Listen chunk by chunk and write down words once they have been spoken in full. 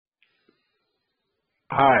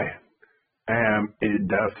Hi, I am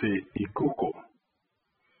Edafe Ikoko.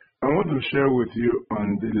 I want to share with you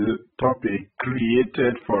on the topic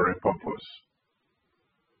created for a purpose.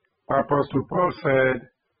 Apostle Paul said,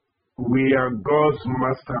 we are God's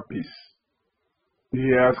masterpiece.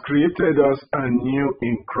 He has created us anew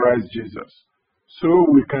in Christ Jesus, so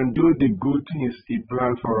we can do the good things He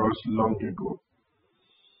planned for us long ago.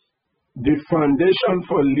 The foundation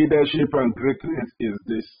for leadership and greatness is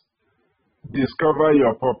this: discover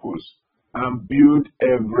your purpose and build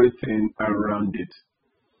everything around it.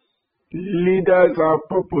 Leaders have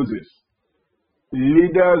purposes.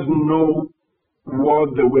 Leaders know what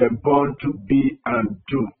they were born to be and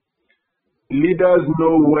do. Leaders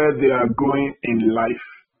know where they are going in life.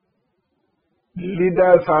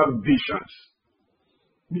 Leaders have visions.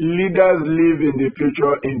 Leaders live in the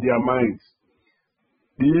future in their minds.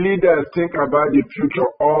 Leaders think about the future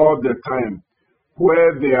all the time,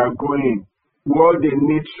 where they are going, what they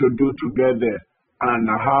need to do together, and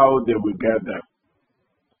how they will get there.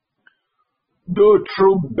 Though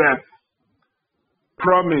through birth,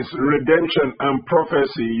 promise, redemption, and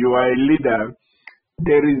prophecy you are a leader,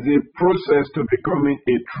 there is a process to becoming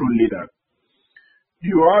a true leader.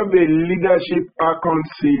 You have a leadership icon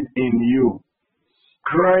seed in you,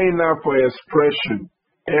 crying out for expression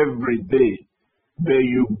every day, but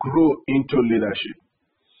you grow into leadership.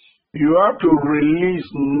 You have to release,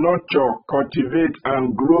 nurture, cultivate,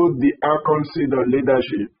 and grow the icon seed of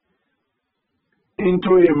leadership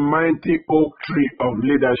into a mighty oak tree of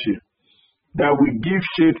leadership that will give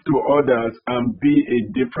shade to others and be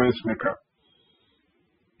a difference maker.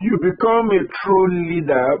 You become a true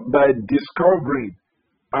leader by discovering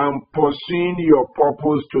and pursuing your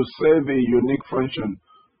purpose to serve a unique function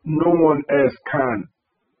no one else can.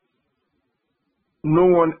 No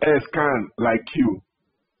one else can like you.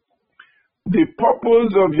 The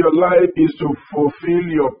purpose of your life is to fulfill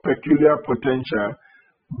your peculiar potential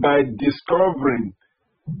by discovering,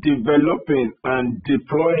 developing, and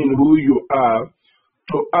deploying who you are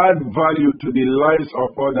to add value to the lives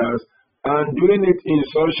of others, and doing it in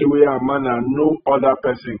such a way and manner no other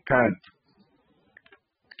person can.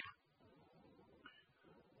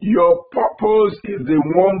 Your purpose is the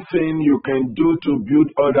one thing you can do to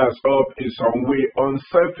build others up in some way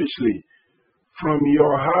unselfishly from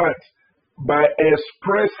your heart by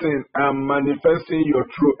expressing and manifesting your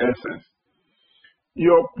true essence.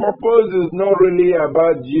 Your purpose is not really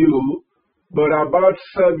about you, but about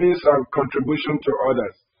service and contribution to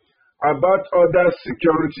others, about others'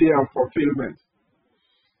 security and fulfillment.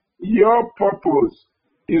 Your purpose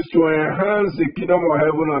is to enhance the kingdom of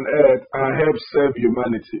heaven on earth and help serve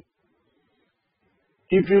humanity.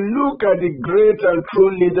 If you look at the great and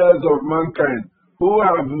true leaders of mankind who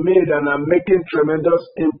have made and are making tremendous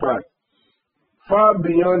impact, far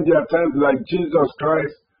beyond their times, like Jesus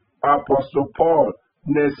Christ, Apostle Paul,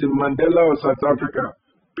 Nelson Mandela of South Africa,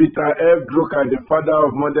 Peter F. Drucker, the father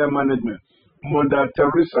of modern management, Mother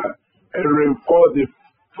Teresa, Henry Ford, the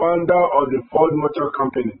founder of the Ford Motor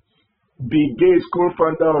Company, Bill Gates,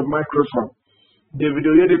 co-founder of Microsoft, David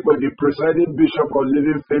Oyedepo, the presiding bishop of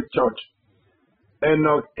Living Faith Church,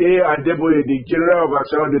 Enoch A. Adeboye, the general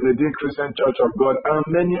overseer of the Redeemed Christian Church of God, and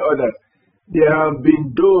many others. There have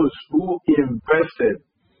been those who invested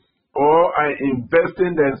or are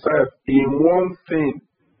investing themselves in one thing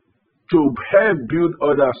to help build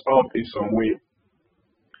others up in some way.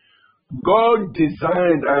 God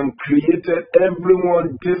designed and created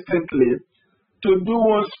everyone distinctly to do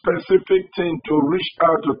one specific thing, to reach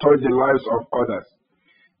out to touch the lives of others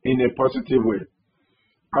in a positive way.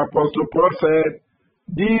 Apostle Paul said,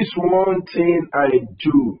 "This one thing I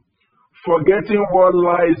do, forgetting what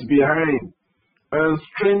lies behind and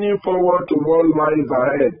straining forward to what lies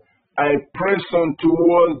ahead, I press on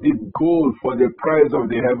towards the goal for the prize of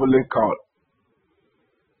the heavenly call."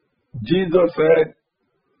 Jesus said,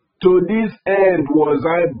 "To this end was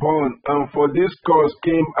I born, and for this cause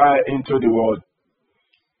came I into the world."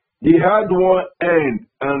 He had one end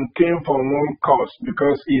and came from one cause,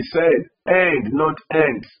 because he said, end, not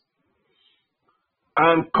ends,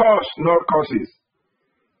 and cause, not causes.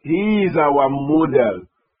 He is our model.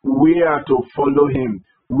 We are to follow him.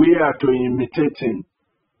 We are to imitate him.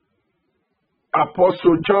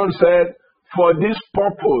 Apostle John said, "For this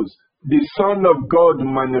purpose, the Son of God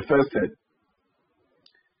manifested."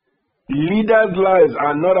 Leaders' lives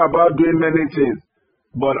are not about doing many things,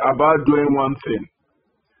 but about doing one thing.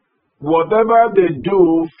 Whatever they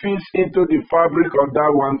do fits into the fabric of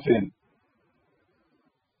that one thing.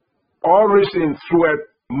 Orison Swett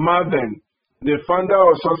Marden, the founder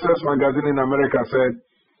of Success Magazine in America, said,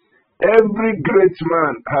 "Every great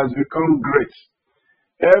man has become great.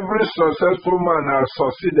 Every successful man has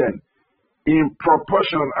succeeded in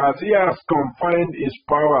proportion as he has confined his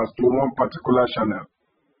powers to one particular channel.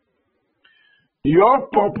 Your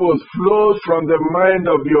purpose flows from the mind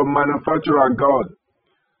of your manufacturer, God.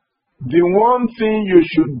 The one thing you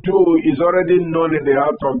should do is already known in the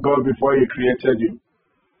heart of God before He created you.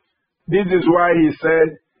 This is why He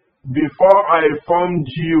said, "Before I formed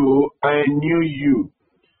you, I knew you."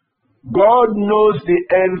 God knows the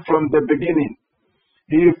end from the beginning.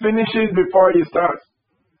 He finishes before He starts.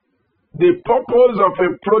 The purpose of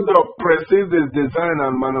a product precedes its design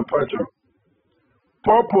and manufacture.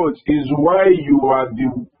 Purpose is why you are the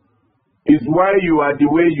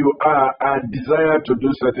way you are and desire to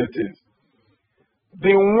do certain things.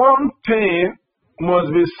 The one thing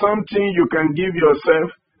must be something you can give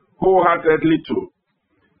yourself wholeheartedly to,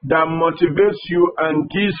 that motivates you and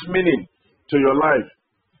gives meaning to your life.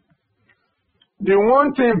 The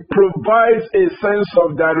one thing provides a sense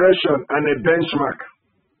of direction and a benchmark.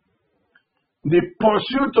 The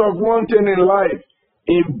pursuit of one thing in life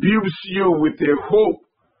imbues you with a hope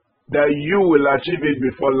that you will achieve it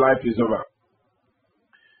before life is over.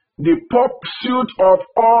 The pursuit of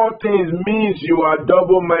all things means you are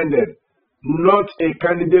double-minded, not a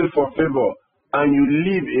candidate for favor, and you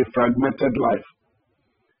live a fragmented life.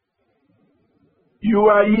 You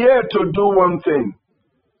are here to do one thing,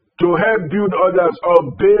 to help build others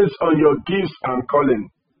up based on your gifts and calling.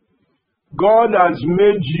 God has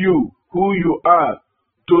made you who you are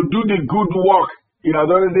to do the good work He has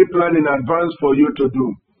already planned in advance for you to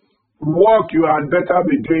do. Work you had better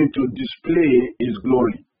be doing to display His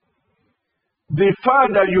glory. The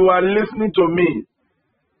fact that you are listening to me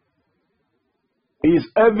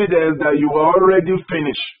is evidence that you are already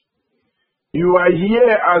finished. You are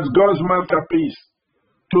here as God's masterpiece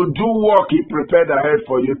to do work He prepared ahead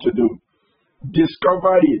for you to do.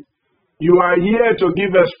 Discover it. You are here to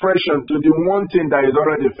give expression to the one thing that is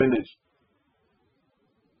already finished.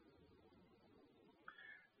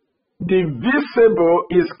 The visible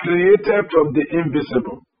is created from the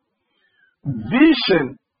invisible.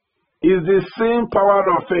 Vision is the same power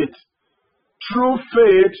of faith. Through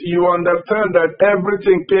faith, you understand that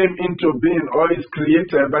everything came into being or is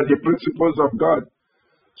created by the principles of God.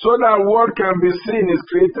 So that what can be seen is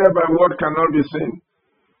created by what cannot be seen.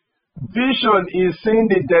 Vision is seeing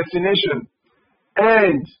the destination,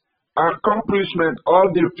 end, accomplishment of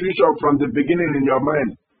the future from the beginning in your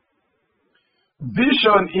mind.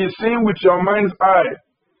 Vision is seeing with your mind's eye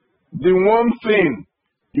the one thing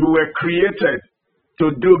you were created to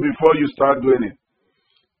do before you start doing it.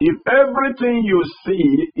 If everything you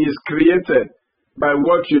see is created by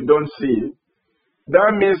what you don't see,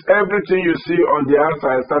 that means everything you see on the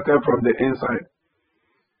outside started from the inside.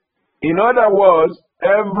 In other words,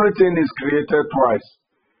 everything is created twice.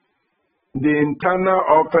 The internal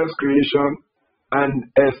or first creation and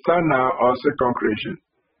external or second creation.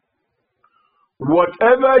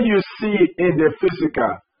 Whatever you see in the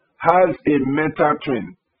physical has a mental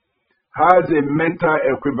twin, has a mental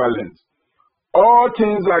equivalent. All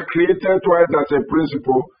things are created twice as a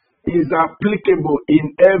principle is applicable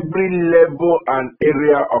in every level and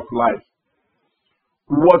area of life.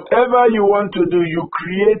 Whatever you want to do, you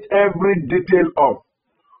create every detail of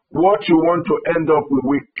what you want to end up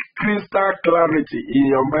with crystal clarity in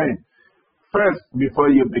your mind first before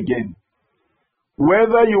you begin.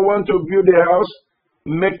 Whether you want to build a house,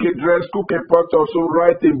 make a dress, cook a pot, or so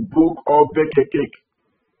write a book or bake a cake.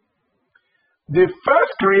 The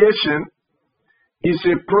first creation is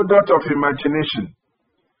a product of imagination,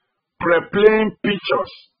 replaying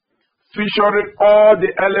pictures, featuring all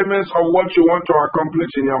the elements of what you want to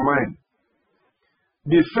accomplish in your mind.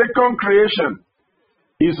 The second creation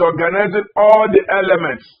is organizing all the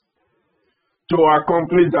elements to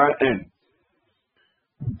accomplish that end.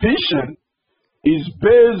 Vision is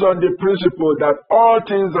based on the principle that all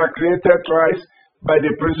things are created twice by the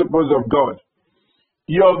principles of God.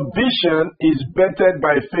 Your vision is bettered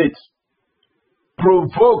by faith,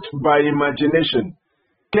 provoked by imagination,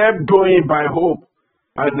 kept going by hope,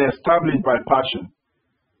 and established by passion.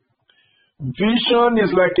 Vision is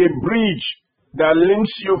like a bridge that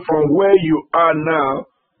links you from where you are now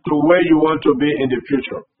to where you want to be in the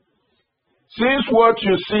future. Since what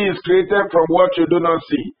you see is created from what you do not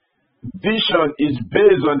see, vision is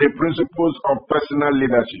based on the principles of personal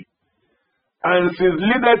leadership. And since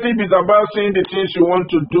leadership is about seeing the things you want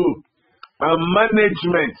to do, and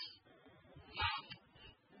management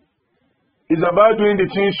is about doing the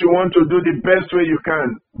things you want to do the best way you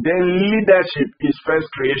can, then leadership is first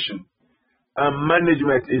creation, and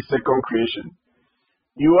management is second creation.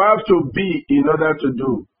 You have to be in order to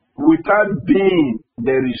do. Without being,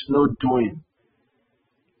 there is no doing.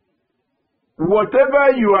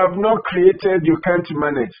 Whatever you have not created, you can't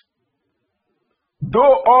manage.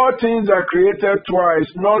 Though all things are created twice,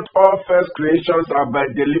 not all first creations are by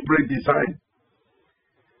deliberate design.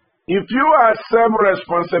 If you accept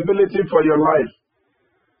responsibility for your life,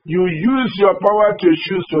 you use your power to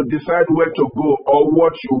choose to decide where to go or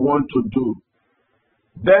what you want to do,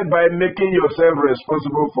 thereby making yourself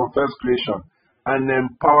responsible for first creation and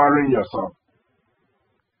empowering yourself.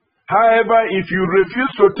 However, if you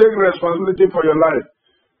refuse to take responsibility for your life,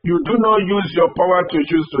 you do not use your power to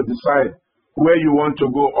choose to decide where you want to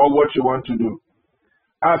go or what you want to do.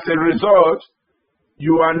 As a result,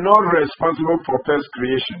 you are not responsible for first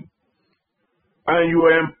creation, and you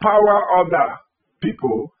empower other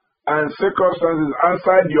people and circumstances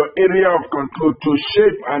outside your area of control to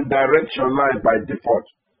shape and direct your life by default.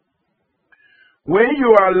 When you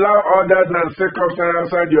allow others and circumstances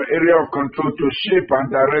outside your area of control to shape and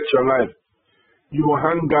direct your life, you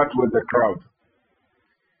hang out with the crowd.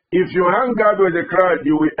 If you hang out with the crowd,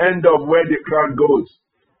 you will end up where the crowd goes,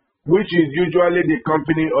 which is usually the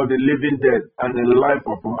company of the living dead and a life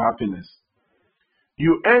of unhappiness.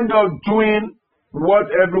 You end up doing what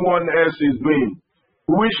everyone else is doing,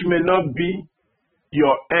 which may not be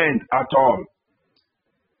your end at all.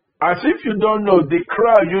 As if you don't know, the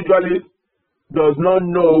crowd usually does not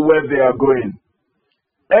know where they are going.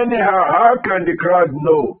 Anyhow, how can the crowd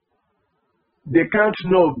know? They can't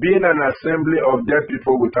know, being an assembly of dead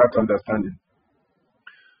people without understanding.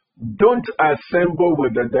 Don't assemble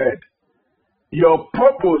with the dead. Your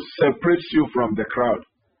purpose separates you from the crowd.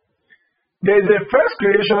 There is a first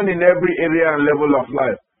creation in every area and level of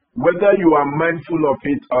life, whether you are mindful of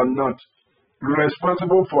it or not,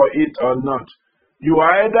 responsible for it or not. You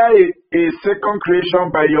are either a second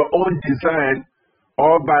creation by your own design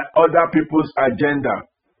or by other people's agenda,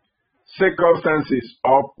 circumstances,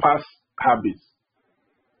 or past habits.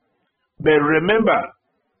 But remember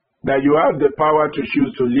that you have the power to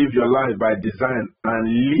choose to live your life by design and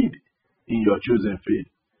lead in your chosen faith.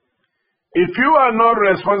 If you are not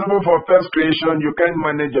responsible for first creation, you can't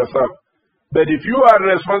manage yourself. But if you are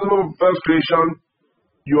responsible for first creation,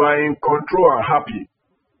 you are in control and happy.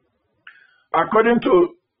 According to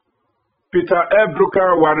Peter F. Drucker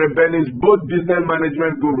and Warren Bennis, both business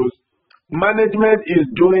management gurus, management is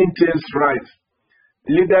doing things right.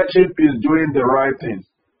 Leadership is doing the right things.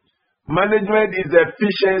 Management is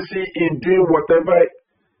efficiency in doing whatever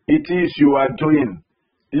it is you are doing.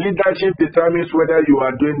 Leadership determines whether you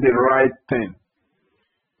are doing the right thing.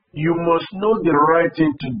 You must know the right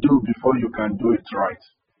thing to do before you can do it right.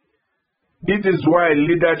 This is why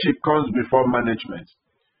leadership comes before management.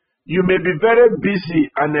 You may be very busy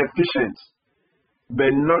and efficient,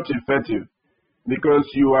 but not effective, because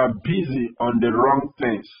you are busy on the wrong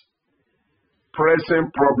things,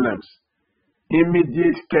 pressing problems,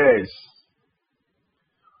 immediate cares,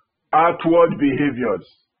 outward behaviors.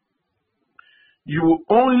 You will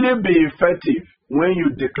only be effective when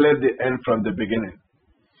you declare the end from the beginning.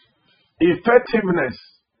 Effectiveness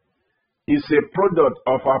is a product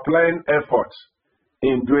of applying effort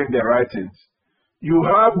in doing the right things. You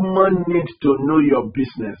have more need to know your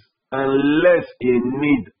business and less a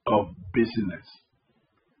need of business.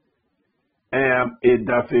 I am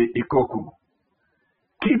Edafe Ikoku.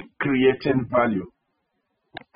 Keep creating value.